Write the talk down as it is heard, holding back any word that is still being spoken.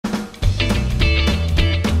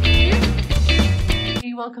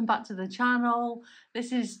welcome back to the channel.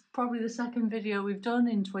 This is probably the second video we've done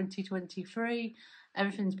in 2023.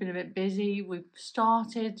 Everything's been a bit busy. We've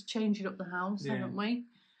started changing up the house, haven't we?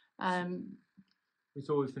 We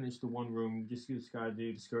thought we finished the one room, just gotta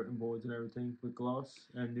do the skirting boards and everything with gloss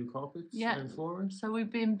and new carpets and flooring. So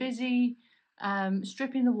we've been busy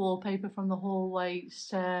stripping the wallpaper from the hallway,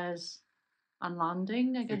 stairs and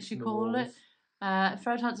landing, I guess you call it.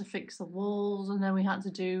 Fred had to fix the walls, and then we had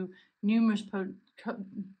to do numerous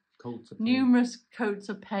coats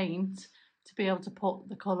of paint to be able to put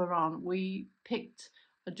the colour on. We picked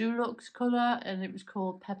a Dulux colour and it was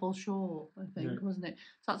called Pebble Shore, I think, wasn't it?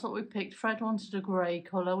 So that's what we picked. Fred wanted a grey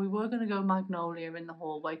colour. We were going to go magnolia in the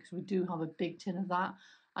hallway because we do have a big tin of that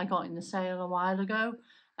I got in the sale a while ago,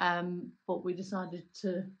 but we decided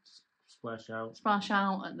to splash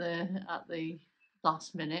out at the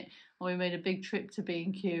last minute, and we made a big trip to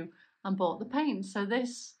B&Q and bought the paint. So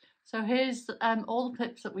here's all the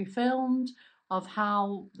clips that we filmed of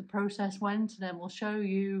how the process went, and then we'll show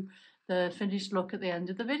you the finished look at the end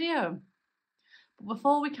of the video. But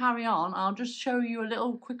before we carry on, I'll just show you a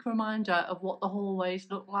little quick reminder of what the hallways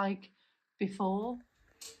looked like before.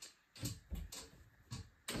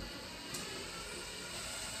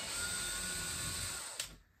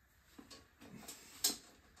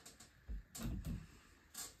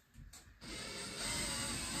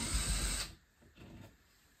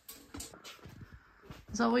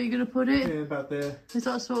 Is that where you're going to put it? Yeah, about there. Is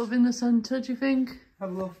that sort of in the centre, do you think?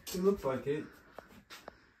 Have a look. It looks like it.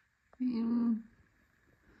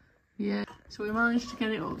 Yeah, so we managed to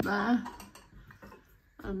get it up there.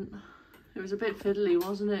 And it was a bit fiddly,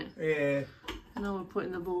 wasn't it? Yeah. And now we're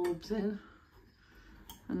putting the bulbs in.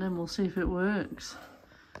 And then we'll see if it works.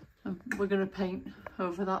 And we're going to paint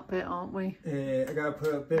over that bit, aren't we? Yeah, I got to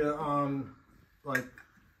put a bit of, like,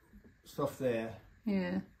 stuff there.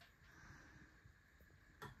 Yeah.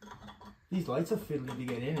 These lights are fiddly to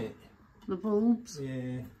get in it. The bulbs?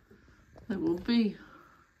 Yeah. They will be.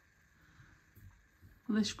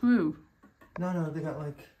 Will they screw? No, they got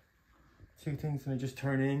like two things and they just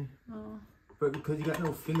turn in. Oh. But because you got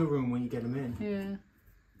no finger room when you get them in.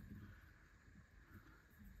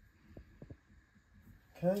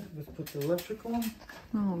 Yeah. Okay, let's put the electrical on.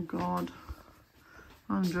 Oh God.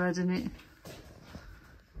 I'm dreading it.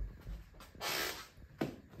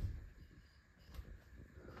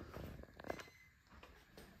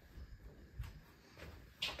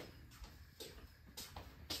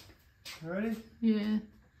 Ready? Yeah.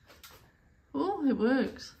 Oh, it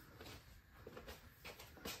works.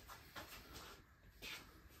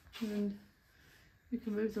 And you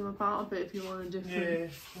can move them about a bit if you want a different. Yeah,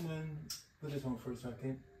 and then put this on for a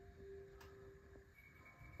second.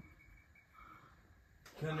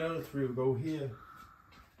 Can the other three will go here?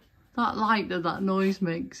 That light that noise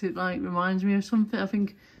makes, it like reminds me of something. I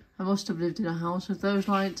think I must have lived in a house with those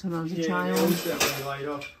lights when I was a child. Yeah, they definitely light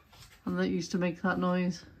up. And that used to make that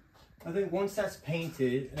noise. I think once that's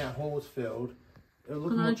painted and that hole's filled, it'll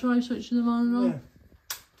look. Can I try switching them on and off?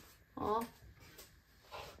 Yeah.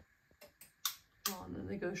 Oh, and then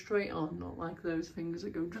they go straight on, not like those things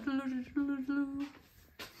that go.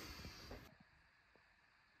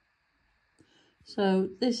 So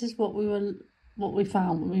this is what we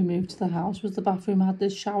found when we moved to the house. Was the bathroom had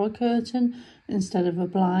this shower curtain instead of a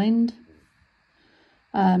blind.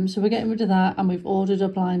 So we're getting rid of that, and we've ordered a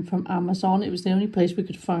blind from Amazon. It was the only place we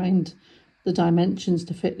could find the dimensions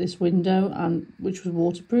to fit this window, and which was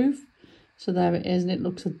waterproof. So there it is, and it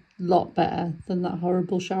looks a lot better than that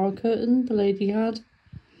horrible shower curtain the lady had.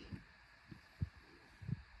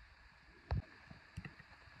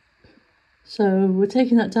 So we're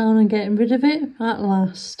taking that down and getting rid of it at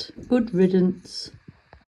last. Good riddance.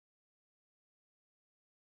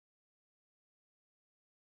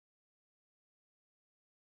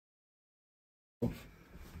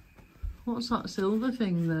 What's that silver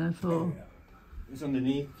thing there for? It's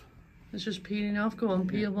underneath. It's just peeling off. Go on,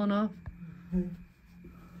 peel one off.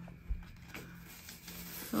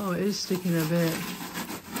 Oh, it is sticking a bit.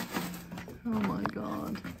 Oh my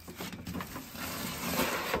God.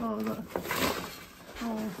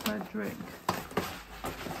 Oh, Frederick.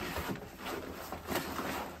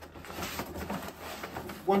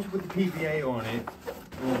 Once you put the PVA on it,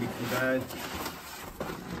 it won't be too bad.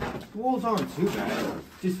 The walls aren't too bad.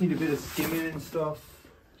 Just need a bit of skimming and stuff.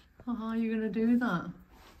 Oh, how are you going to do that?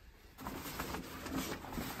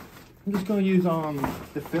 I'm just going to use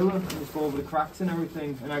the filler and just go over the cracks and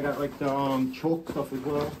everything. And I got like the chalk stuff as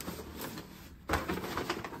well.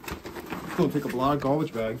 It's going to take up a lot of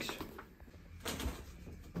garbage bags.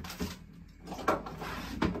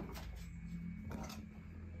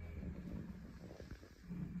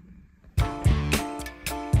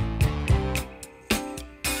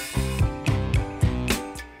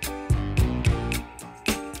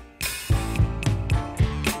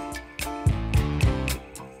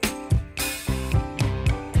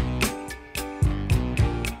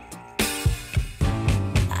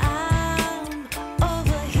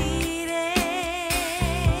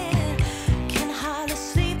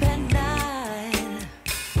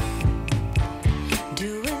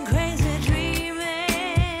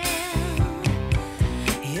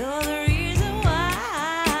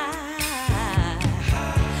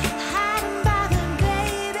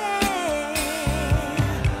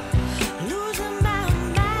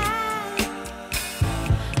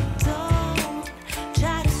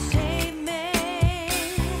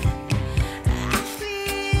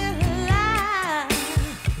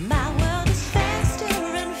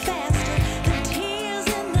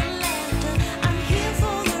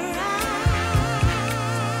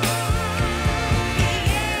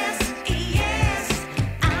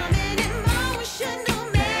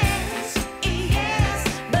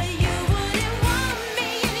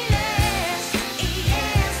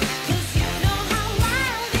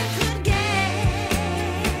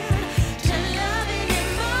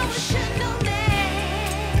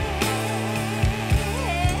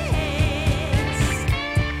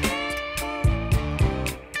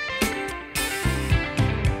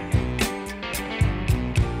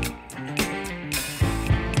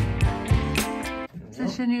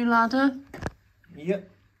 a new ladder? Yep.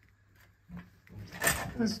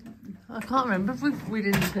 I can't remember if we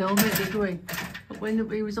didn't film it, did we? But when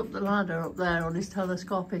he was up the ladder up there on his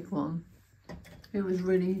telescopic one, it was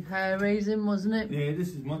really hair-raising, wasn't it? Yeah, this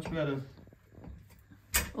is much better.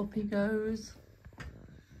 Up he goes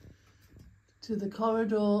to the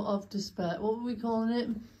corridor of despair. What were we calling it?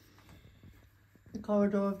 The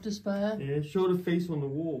corridor of despair. Yeah, show the face on the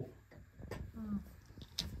wall. Oh.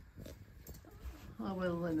 I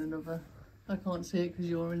will in another. I can't see it because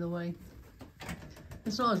you're in the way.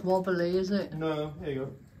 It's not as wobbly, is it? No, there you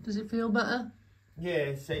go. Does it feel better?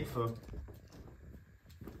 Yeah, safer.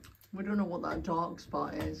 We don't know what that dark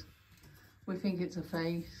spot is. We think it's a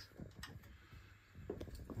face.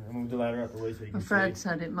 I'll move the ladder out the way so you can Fred see.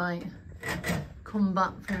 said it might come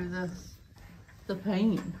back through the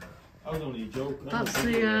paint. That was only a joke. That's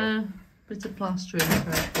the bit of plastering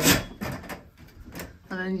Fred did.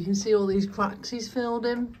 And then you can see all these cracks he's filled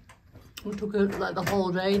in. It took like the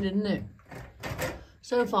whole day, didn't it?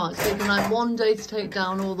 So far it's taken like 1 day to take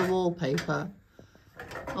down all the wallpaper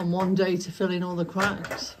and 1 day to fill in all the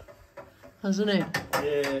cracks, hasn't it?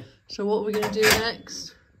 Yeah. So what are we going to do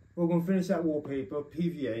next? We're going to finish that wallpaper,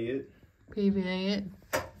 PVA it. PVA it.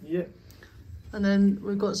 Yep. And then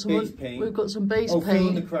we've got some Base paint. We've got some base fill in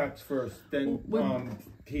paint. the cracks first, then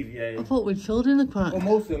PVA. I thought we'd filled in the cracks. Oh,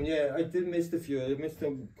 most of them, yeah. I did miss a few. I missed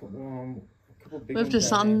a couple big We have to ones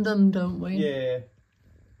down sand there. them, don't we? Yeah.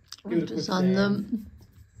 We have Give it a to quick sand them.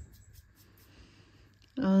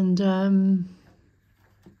 And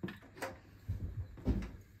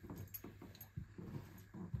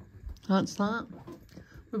that's that.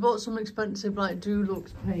 We bought some expensive like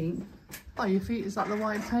Dulux paint. Oh, your feet, is that the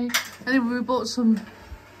white paint? Anyway, we bought some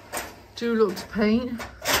Dulux paint.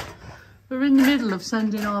 We're in the middle of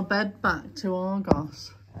sending our bed back to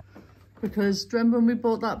Argos. Because do you remember when we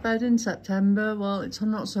bought that bed in September? Well, it's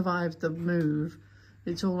not survived the move.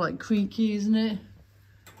 It's all like creaky, isn't it,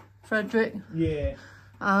 Frederick? Yeah.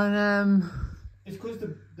 And it's because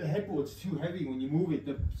the headboard's too heavy. When you move it,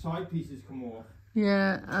 the side pieces come off.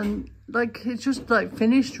 yeah, and like it's just like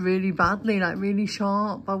finished really badly, like really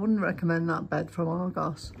sharp. I wouldn't recommend that bed from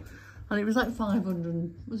Argos. And it was like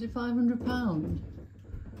 500, was it £500?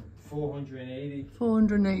 480.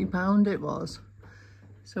 £480 it was.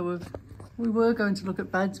 So we were going to look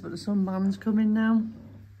at beds, but the sunman's coming now.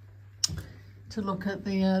 To look at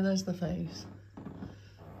the, there's the face.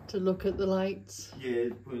 To look at the lights. Yeah,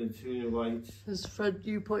 putting in 2 new lights. Because Fred,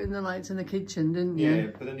 you put in the lights in the kitchen, didn't you? Yeah,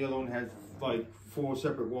 but then the other one has like 4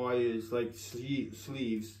 separate wires, like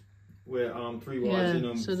sleeves, where 3 wires in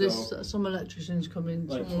them. So this some electrician's coming.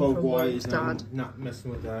 Like Someone 12 from wires. work's And dad I'm not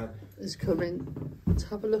messing with that. is coming. Let's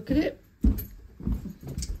have a look at it.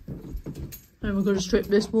 And we're going to strip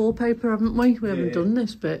this wallpaper, haven't we? We haven't done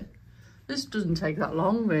this bit. This doesn't take that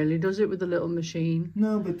long, really, does it, with the little machine?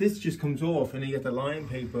 No, but this just comes off, and then you get the line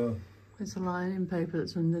paper. It's a lining paper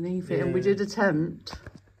that's underneath it, and we did attempt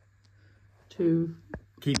to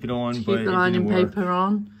keep it on, keep but the lining paper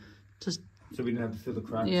on. Just so we didn't have to fill the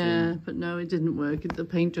cracks yeah, in. but no, it didn't work. The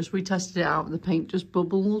paint just, we tested it out, and the paint just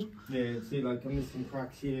bubbled. Yeah, see, like I'm missing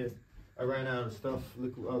cracks here. I ran out of stuff.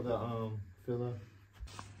 Look at the filler.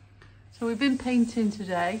 So we've been painting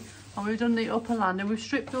today, and we've done the upper landing. We've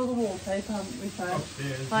stripped all the wallpaper, haven't we, Fred?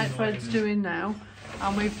 Upstairs, Like Fred's doing now.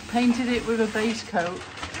 And we've painted it with a base coat,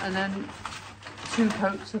 and then 2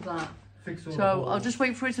 coats of that. So I'll just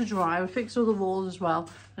wait for it to dry. We'll fix all the walls as well,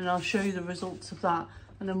 and I'll show you the results of that.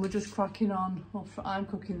 And then we're just cracking on. Well, I'm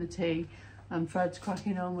cooking the tea, and Fred's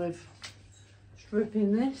cracking on with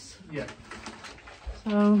stripping this. Yeah.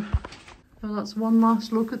 So that's one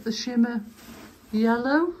last look at the shimmer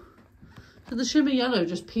yellow. So the shimmer yellow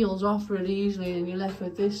just peels off really easily, and you're left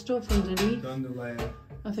with this stuff underneath. Underlayer.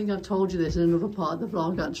 I think I've told you this in another part of the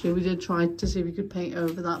vlog, actually. We did try to see if we could paint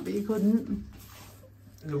over that, but you couldn't.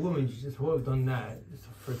 The woman, she just would have done that. It's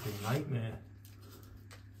a freaking nightmare.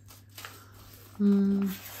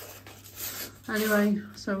 Anyway,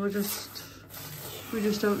 so we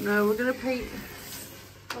just don't know. We're gonna paint.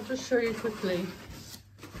 I'll just show you quickly.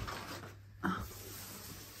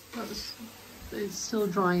 It's still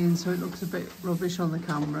drying, so it looks a bit rubbish on the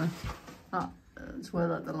camera. That's where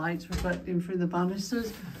like the light's reflecting through the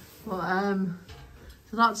banisters. But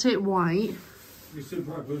so that's it white. We should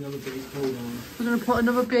probably put another base coat on. We're gonna put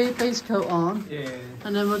another base coat on. Yeah.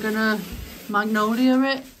 And then we're gonna magnolia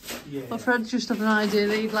it. Yeah. But Fred's just had an idea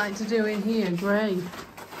that he'd like to do in here, grey.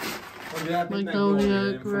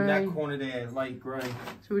 Magnolia grey. From that corner there, light grey.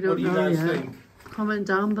 So we don't know What do you yet. guys think? Comment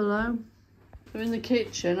down below. So in the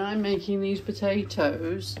kitchen, I'm making these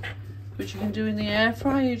potatoes, which you can do in the air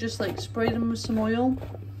fryer. You just like spray them with some oil,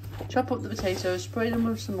 chop up the potatoes, spray them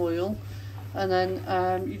with some oil, and then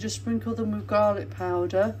you just sprinkle them with garlic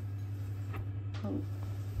powder,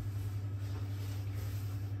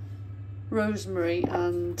 rosemary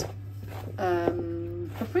and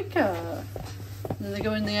paprika. And then they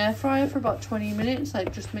go in the air fryer for about 20 minutes.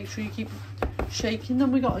 Like, just make sure you keep shaking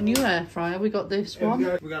them. We got a new air fryer. We got this one.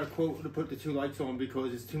 We got a quote to put the 2 lights on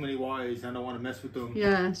because it's too many wires and I don't want to mess with them.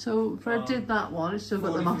 Yeah, so Fred did that one. It's still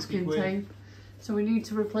got the masking tape. So we need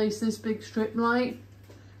to replace this big strip light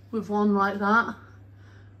with one like that.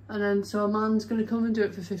 And then, so a man's going to come and do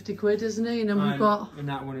it for 50 quid, isn't he? And then we've got... And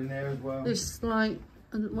that one in there as well. This, like,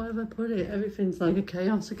 where have I put it? Everything's like a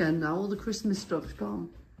chaos again now. All the Christmas stuff's gone.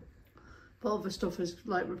 But other stuff has,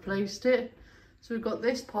 like, replaced it. So we've got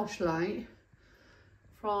this posh light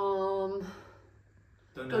from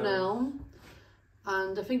Dunelm.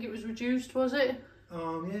 And I think it was reduced, was it?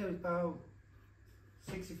 Yeah, it was about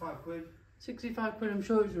 65 quid. 65 quid, I'm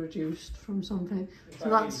sure it was reduced from something. So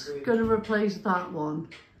that's going to replace that one.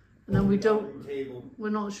 And then we're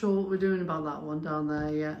not sure what we're doing about that one down there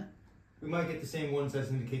yet. We might get the same ones as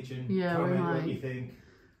in the kitchen. Yeah, we might. What do you think?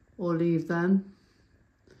 Or leave them.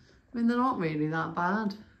 I mean, they're not really that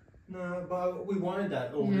bad. No, but we wanted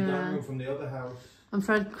that over the dining room from the other house. And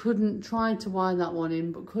Fred tried to wire that one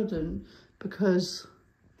in, but couldn't because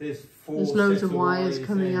there's loads of wires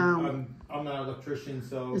coming out. I'm not an electrician,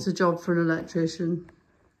 so... It's a job for an electrician.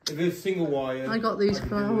 If it's single wire... I got these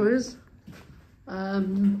flowers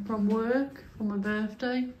from work for my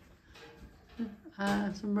birthday.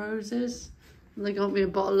 Some roses. And they got me a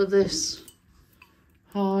bottle of this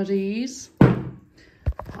Hardy's.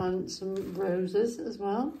 And some roses as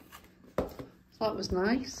well. So that was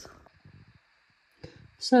nice.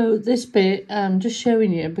 So this bit, just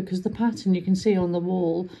showing you, because the pattern you can see on the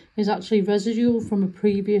wall is actually residual from a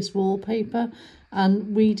previous wallpaper,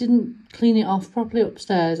 and we didn't clean it off properly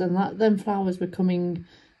upstairs, and them flowers were coming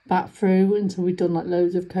back through until we'd done like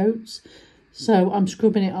loads of coats. So I'm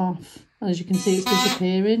scrubbing it off, and as you can see, it's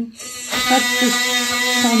disappearing. That's just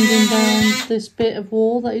sanding down this bit of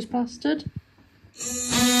wall that is plastered.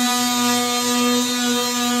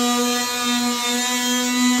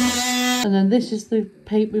 And then this is the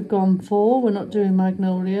paint we've gone for. We're not doing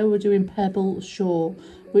Magnolia, we're doing Pebble Shore,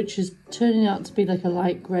 which is turning out to be like a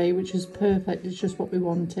light grey, which is perfect. It's just what we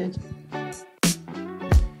wanted. I'm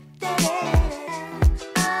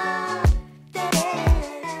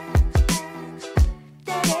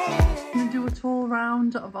going to do a tour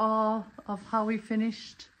round of how we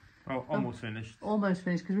finished. Oh, almost finished. Almost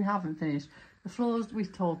finished, because we haven't finished. The floors, we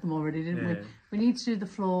told them already, didn't we? We need to do the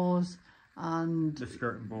floors and the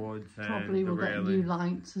skirting boards and probably we'll get new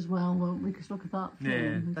lights as well, won't we? Because look at that.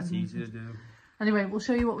 Yeah, that's easy to do. Anyway, we'll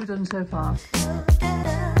show you what we've done so far.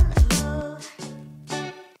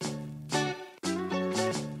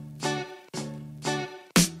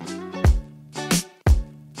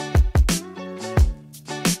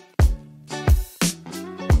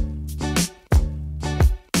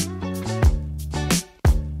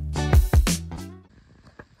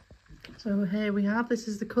 So here we have, this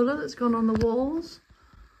is the colour that's gone on the walls.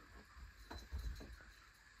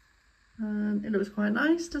 And it looks quite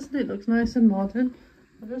nice, doesn't it? It looks nice and modern.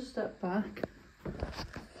 I'll just step back.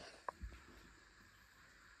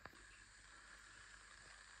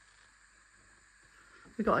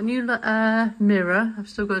 We got a new mirror. I've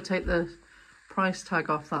still got to take the price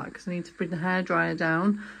tag off that because I need to bring the hairdryer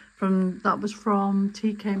down. That was from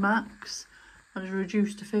TK Maxx and it's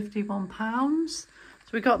reduced to £51.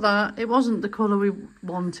 So we got that. It wasn't the colour we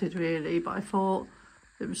wanted really, but I thought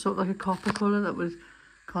it was sort of like a copper colour that would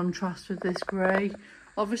contrast with this grey.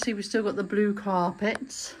 Obviously we still got the blue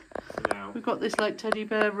carpets. We've got this like teddy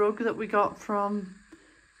bear rug that we got from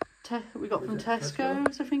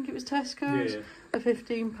Tesco's. I think it was Tesco's for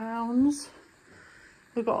 £15.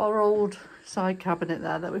 We've got our old side cabinet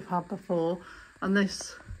there that we've had before, and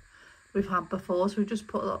this we've had before, so we've just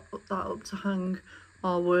put that up to hang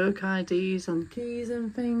our work IDs and keys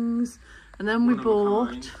and things. And then we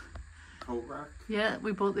bought coat rack. Yeah,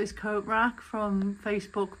 we bought this coat rack from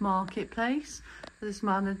Facebook Marketplace. This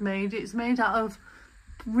man had made it. It's made out of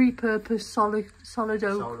repurposed solid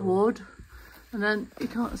oak wood. And then you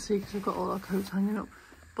can't see because I've got all our coats hanging up,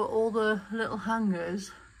 but all the little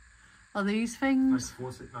hangers are these things.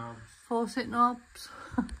 Nice faucet knobs. Faucet knobs.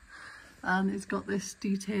 And it's got this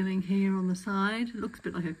detailing here on the side. It looks a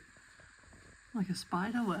bit like a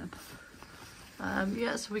spider web.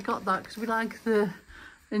 Yeah, so we got that because we like the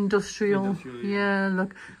industrial. Yeah,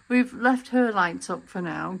 look, we've left her lights up for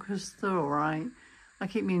now because they're all right. I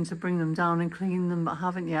keep meaning to bring them down and clean them, but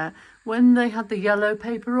haven't yet. When they had the yellow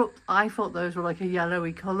paper up, I thought those were like a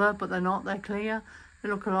yellowy colour, but they're not, they're clear. They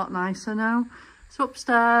look a lot nicer now. So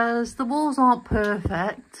upstairs, the walls aren't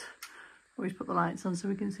perfect. Always put the lights on so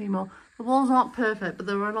we can see more. The walls aren't perfect, but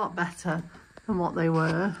they were a lot better than what they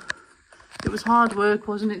were. It was hard work,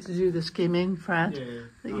 wasn't it, to do the skimming, Fred? Yeah,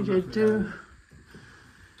 that you did do.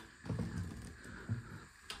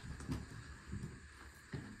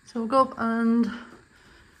 So we'll go up and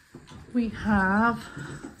we have,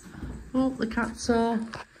 oh, the cats are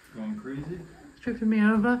going crazy, tripping me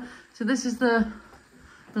over. So this is the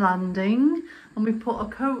landing, and we put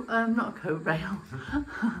a not a coat rail,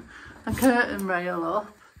 a curtain rail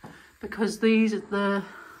up, because the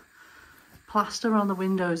plaster on the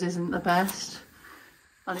windows isn't the best,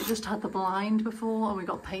 and it just had the blind before, and we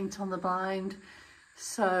got paint on the blind,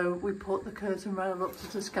 so we put the curtain rail up to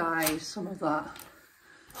disguise some of that.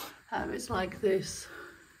 It's like this.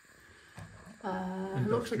 It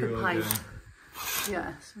looks like a pipe.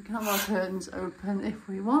 Yeah, so we can have our curtains open if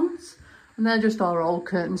we want. And they're just our old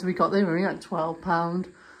curtains we got. They were only like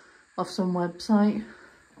 £12 off some website.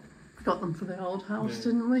 We got them for the old house,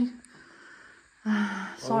 didn't we?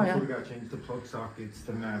 Sorry. Also, we got to change the plug sockets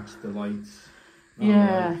to match the lights.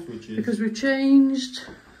 Yeah, switches. Because we've changed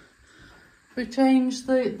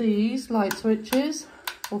these light switches.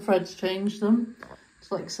 Well, Fred's changed them.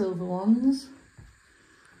 It's like silver ones.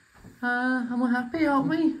 And we're happy, aren't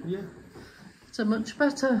we? Yeah. It's much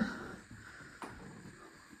better.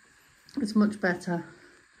 It's much better.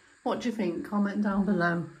 What do you think? Comment down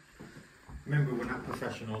below. Remember, we're not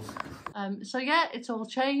professionals. So yeah, it's all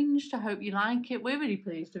changed. I hope you like it. We're really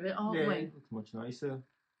pleased with it, aren't we? It looks much nicer.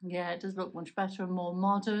 Yeah, it does look much better and more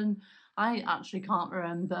modern. I actually can't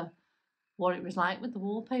remember what it was like with the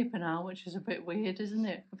wallpaper now, which is a bit weird, isn't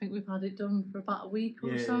it? I think we've had it done for about a week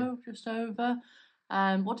or so, just over.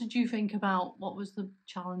 What did you think about, what was the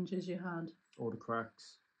challenges you had? All the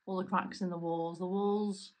cracks. All the cracks in the walls. The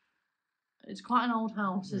walls, it's quite an old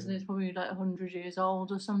house, isn't it? It's probably like 100 years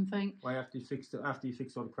old or something. Well, after you fixed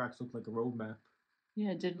all the cracks, it looked like a road map.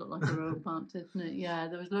 Yeah, it did look like a road map, didn't it? Yeah,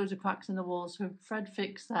 there was loads of cracks in the walls, so Fred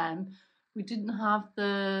fixed them. We didn't have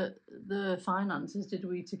the finances, did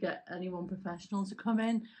we, to get anyone professional to come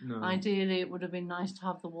in? No. Ideally, it would have been nice to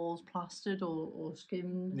have the walls plastered or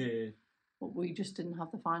skimmed. Yeah. But we just didn't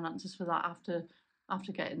have the finances for that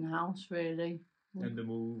after getting the house, really. And the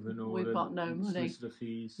move and all. We've got no money. Solicitor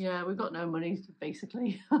fees. Yeah, we've got no money,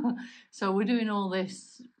 basically. So we're doing all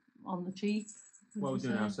this on the cheap. Well, we're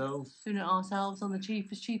doing it ourselves. Doing it ourselves on the cheap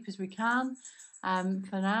as we can.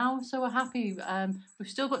 For now, so we're happy. We've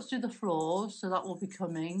still got to do the floors, so that will be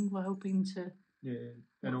coming. We're hoping to. Yeah,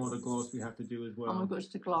 and all the gloss we have to do as well. And we've got to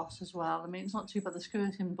do gloss as well. I mean, it's not too bad. The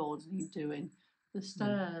skirting boards need doing. The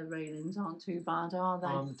stair railings aren't too bad, are they?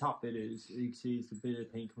 On the top it is. You can see it's a bit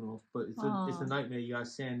of paint coming off, but it's a nightmare. You gotta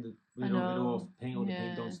sand it, it off, paint all the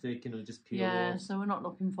paint don't stick, and it'll just peel off. Yeah, so we're not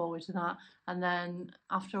looking forward to that. And then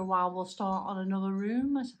after a while, we'll start on another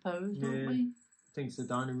room, I suppose, won't we? I think it's the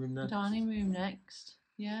dining room next. The dining room next,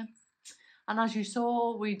 yeah. And as you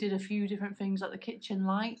saw, we did a few different things like the kitchen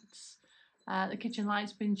lights. The kitchen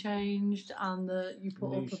light's been changed, and you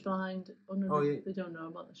put up a blind under they don't know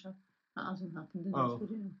about the show. That hasn't happened in this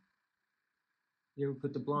video. Yeah, we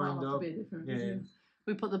put the blind up. Be a different video.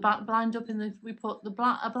 We put the blind up in the. We put a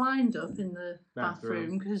blind up in the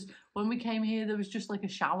bathroom because when we came here, there was just like a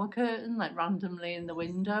shower curtain, like randomly in the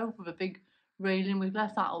window with a big railing. We've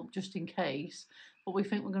left that up just in case, but we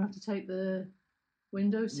think we're gonna have to take the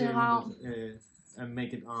windowsill out. And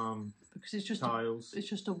make it because it's just tiles. It's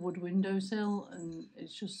just a wood windowsill, and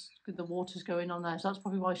it's just the water's going on there. So that's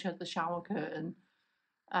probably why she had the shower curtain.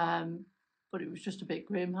 But it was just a bit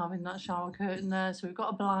grim having that shower curtain there. So we've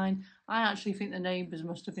got a blind. I actually think the neighbours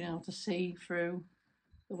must have been able to see through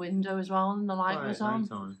the window as well, and the light was on.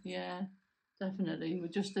 Nighttime. Yeah, definitely.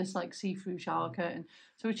 With just this like see-through shower curtain.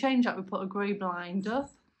 So we changed that. We put a grey blind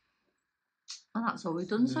up, and that's all we've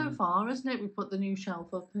done so far, isn't it? We put the new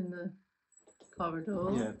shelf up in the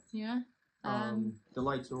corridor. Yeah. The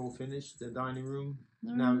lights are all finished. The dining room.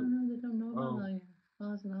 No, they don't know about that yet. That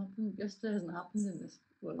hasn't happened. Yesterday hasn't happened in this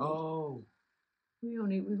world. Oh. We've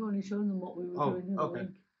only shown them what we were doing the other week.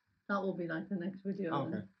 That will be like the next video.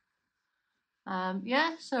 Okay.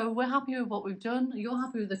 Yeah, so we're happy with what we've done. You're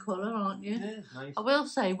happy with the colour, aren't you? Yeah, nice. I will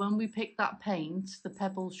say, when we picked that paint, the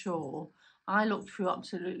Pebble Shore, I looked through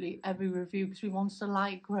absolutely every review because we wanted a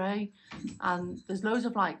light grey, and there's loads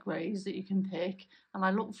of light greys that you can pick, and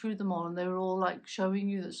I looked through them all, and they were all like showing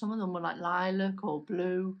you that some of them were like lilac or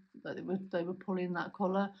blue, that they were pulling that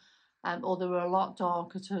colour, or they were a lot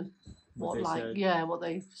darker to what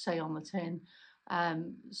they say on the tin.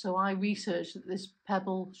 So I researched that this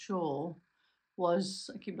Pebble Shore was,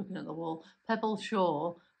 I keep looking at the wall, Pebble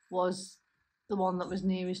Shore was the one that was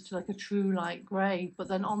nearest to like a true light grey. But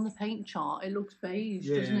then on the paint chart, it looks beige,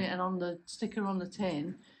 doesn't it? And on the sticker on the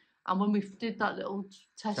tin, and when we did that little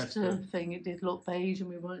tester thing, it did look beige, and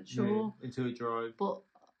we weren't sure. Yeah, until it dried. But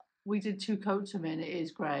we did 2 coats of it, and it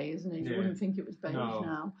is grey, isn't it? You wouldn't think it was beige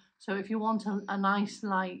now. So if you want a nice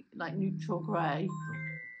light, like neutral grey,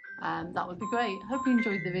 that would be great. Hope you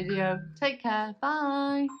enjoyed the video. Take care.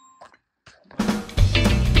 Bye.